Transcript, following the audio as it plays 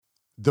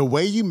The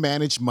way you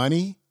manage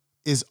money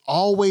is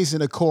always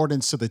in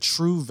accordance to the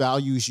true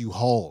values you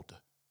hold.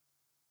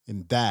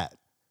 And that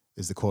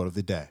is the quote of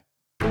the day.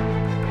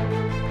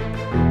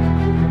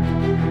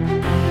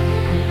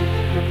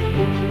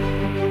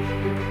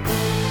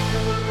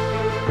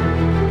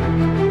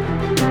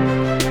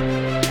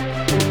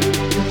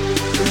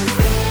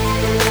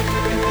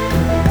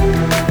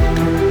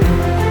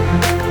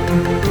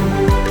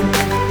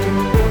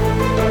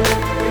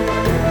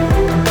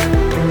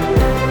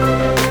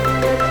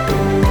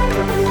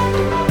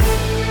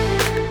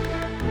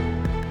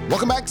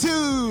 Welcome back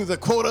to the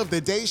Quote of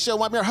the Day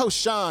Show. I'm your host,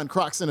 Sean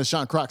Croxton of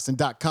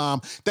SeanCroxton.com.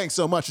 Thanks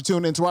so much for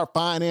tuning into our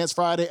Finance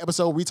Friday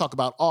episode. We talk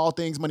about all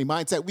things money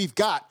mindset. We've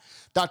got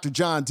Dr.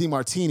 John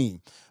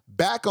Demartini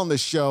back on the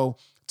show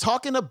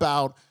talking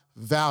about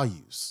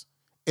values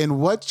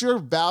and what your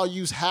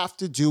values have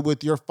to do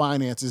with your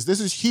finances. This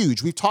is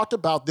huge. We've talked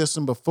about this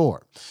one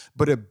before,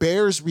 but it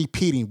bears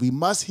repeating. We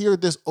must hear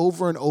this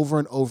over and over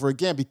and over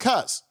again,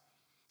 because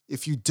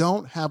if you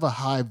don't have a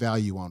high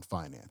value on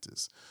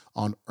finances,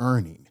 on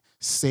earning,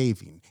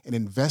 saving, and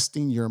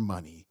investing your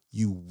money,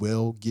 you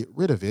will get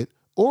rid of it,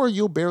 or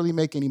you'll barely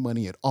make any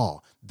money at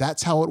all.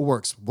 That's how it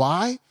works.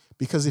 Why?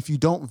 Because if you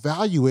don't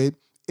value it,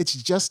 it's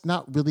just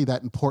not really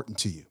that important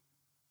to you.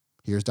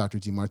 Here's Dr.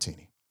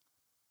 Demartini.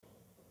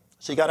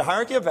 So you got a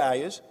hierarchy of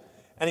values,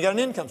 and you got an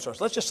income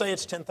source. Let's just say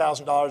it's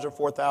 $10,000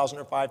 or $4,000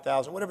 or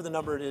 $5,000, whatever the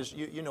number it is,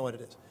 you know what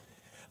it is.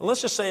 And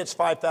let's just say it's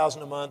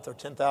 $5,000 a month or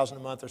 $10,000 a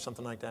month or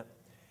something like that.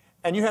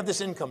 And you have this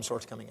income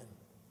source coming in.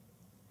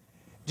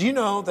 Do you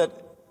know that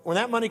when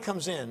that money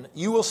comes in,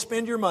 you will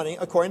spend your money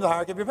according to the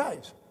hierarchy of your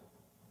values?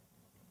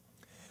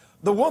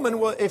 The woman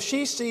will, if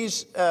she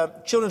sees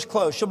children's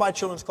clothes, she'll buy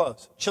children's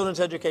clothes, children's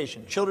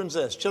education, children's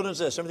this,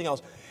 everything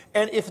else.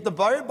 And if at the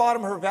very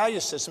bottom of her value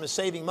system is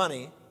saving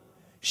money,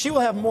 she will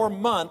have more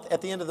month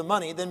at the end of the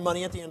money than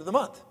money at the end of the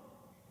month.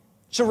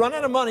 She'll run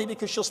out of money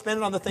because she'll spend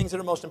it on the things that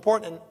are most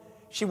important, and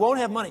she won't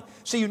have money.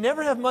 So you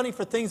never have money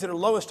for things that are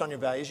lowest on your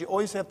values. You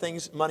always have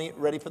money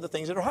ready for the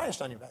things that are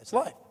highest on your values.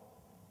 Life.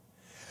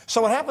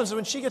 So what happens is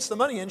when she gets the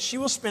money in, she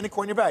will spend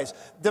according to your values.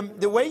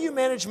 The way you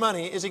manage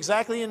money is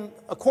exactly in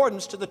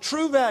accordance to the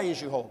true values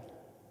you hold.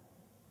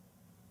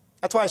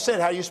 That's why I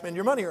said how you spend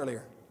your money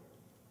earlier.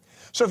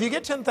 So if you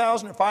get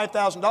 $10,000 or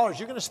 $5,000,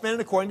 you're going to spend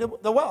it according to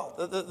the wealth,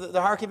 the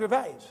hierarchy of your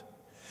values.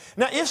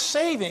 Now, if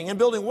saving and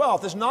building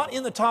wealth is not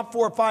in the top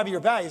 4 or 5 of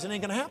your values, it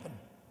ain't going to happen.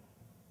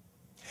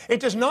 It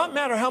does not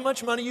matter how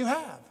much money you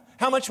have,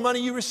 how much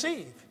money you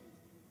receive.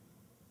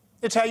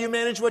 It's how you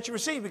manage what you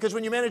receive, because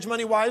when you manage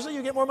money wisely,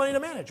 you get more money to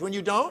manage. When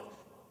you don't,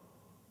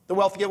 the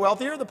wealthy get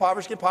wealthier, the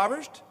impoverished get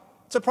impoverished.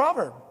 It's a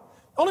proverb.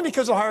 Only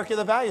because the hierarchy of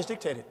the values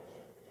dictate it.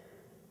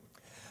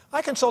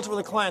 I consulted with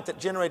a client that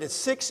generated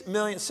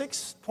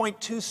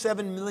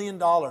 $6.27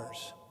 million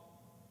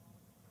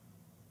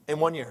in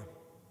 1 year.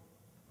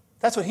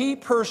 That's what he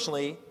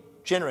personally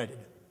generated.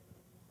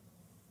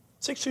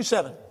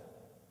 627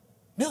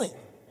 million.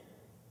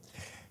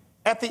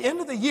 At the end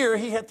of the year,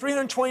 he had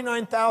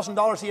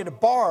 $329,000 he had to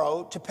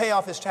borrow to pay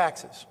off his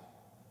taxes.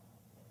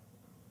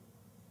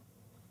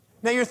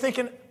 Now you're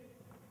thinking,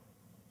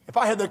 if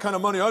I had that kind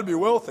of money, I'd be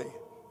wealthy.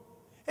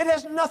 It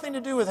has nothing to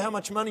do with how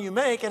much money you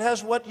make. It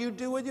has what you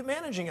do with the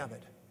managing of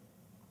it.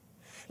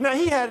 Now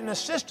he had an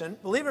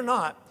assistant, believe it or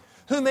not,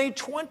 who made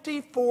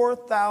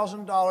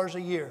 $24,000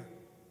 a year,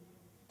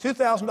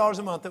 $2,000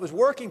 a month, that was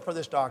working for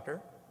this doctor.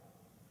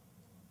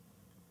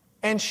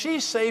 And she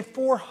saved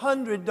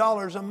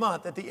 $400 a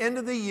month. At the end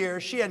of the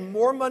year, she had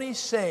more money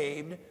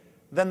saved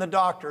than the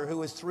doctor, who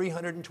was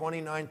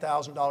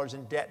 $329,000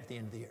 in debt at the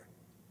end of the year.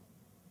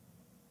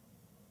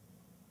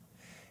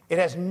 It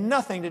has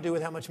nothing to do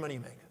with how much money you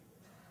make.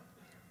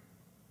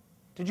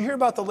 Did you hear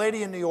about the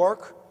lady in New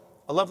York,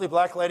 a lovely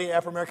black lady,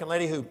 Afro-American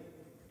lady, who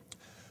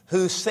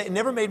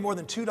never made more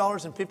than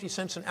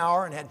 $2.50 an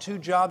hour and had 2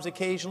 jobs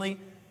occasionally?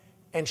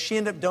 And she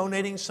ended up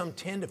donating some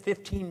 $10 to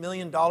 $15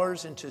 million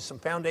into some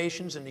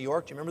foundations in New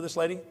York. Do you remember this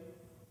lady?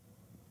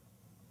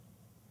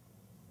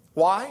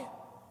 Why?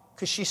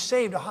 Because she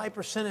saved a high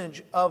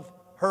percentage of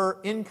her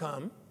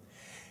income,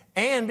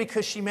 and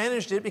because she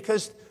managed it,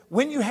 because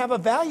when you have a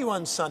value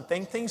on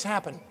something, things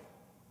happen.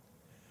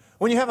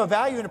 When you have a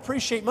value and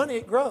appreciate money,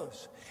 it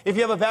grows. If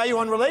you have a value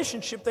on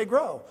relationship, they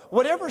grow.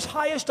 Whatever's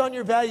highest on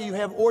your value, you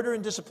have order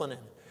and discipline in.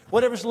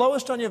 Whatever's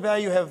lowest on your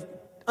value, you have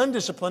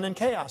undiscipline and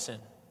chaos in.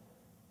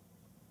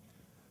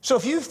 So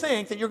if you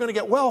think that you're going to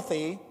get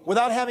wealthy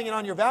without having it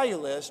on your value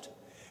list,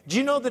 do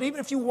you know that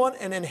even if you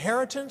want an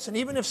inheritance, and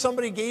even if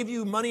somebody gave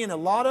you money in a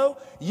lotto,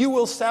 you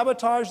will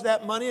sabotage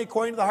that money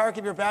according to the hierarchy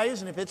of your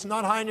values, and if it's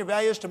not high in your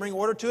values to bring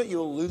order to it,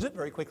 you'll lose it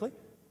very quickly.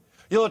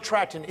 You'll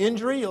attract an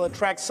injury. You'll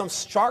attract some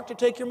shark to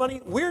take your money.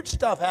 Weird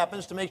stuff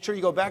happens to make sure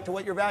you go back to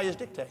what your values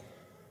dictate.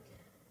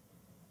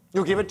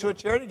 You'll give it to a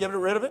charity, give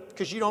rid of it,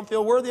 because you don't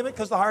feel worthy of it,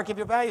 because the hierarchy of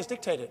your values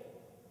dictate it.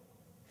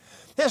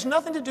 It has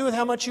nothing to do with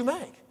how much you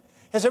make.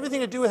 It has everything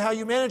to do with how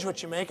you manage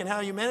what you make, and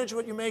how you manage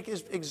what you make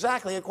is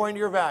exactly according to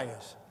your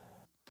values.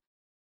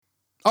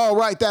 All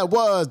right, that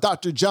was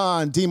Dr.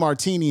 John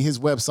Demartini. His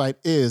website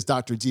is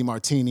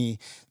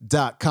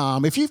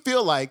drdemartini.com. If you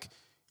feel like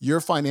your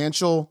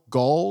financial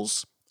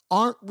goals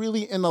aren't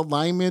really in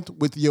alignment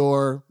with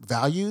your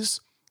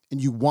values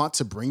and you want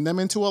to bring them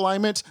into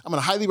alignment, I'm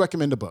going to highly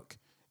recommend a book.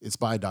 It's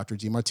by Dr.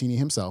 Demartini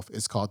himself.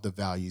 It's called The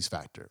Values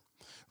Factor.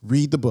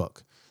 Read the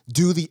book.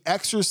 Do the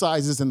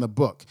exercises in the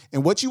book.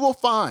 And what you will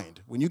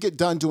find when you get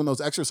done doing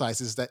those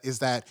exercises is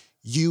that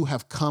you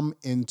have come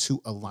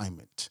into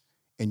alignment.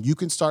 And you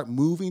can start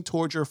moving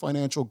towards your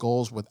financial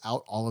goals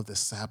without all of the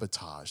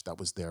sabotage that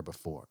was there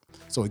before.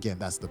 So again,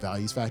 that's the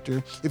Values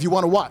Factor. If you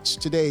want to watch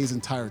today's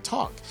entire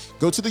talk,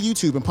 go to the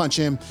YouTube and punch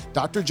in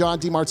Dr. John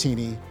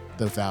Demartini,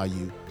 The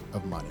Value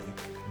of Money.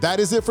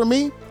 That is it for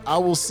me. I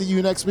will see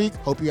you next week.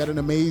 Hope you had an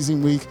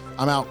amazing week.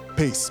 I'm out.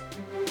 Peace.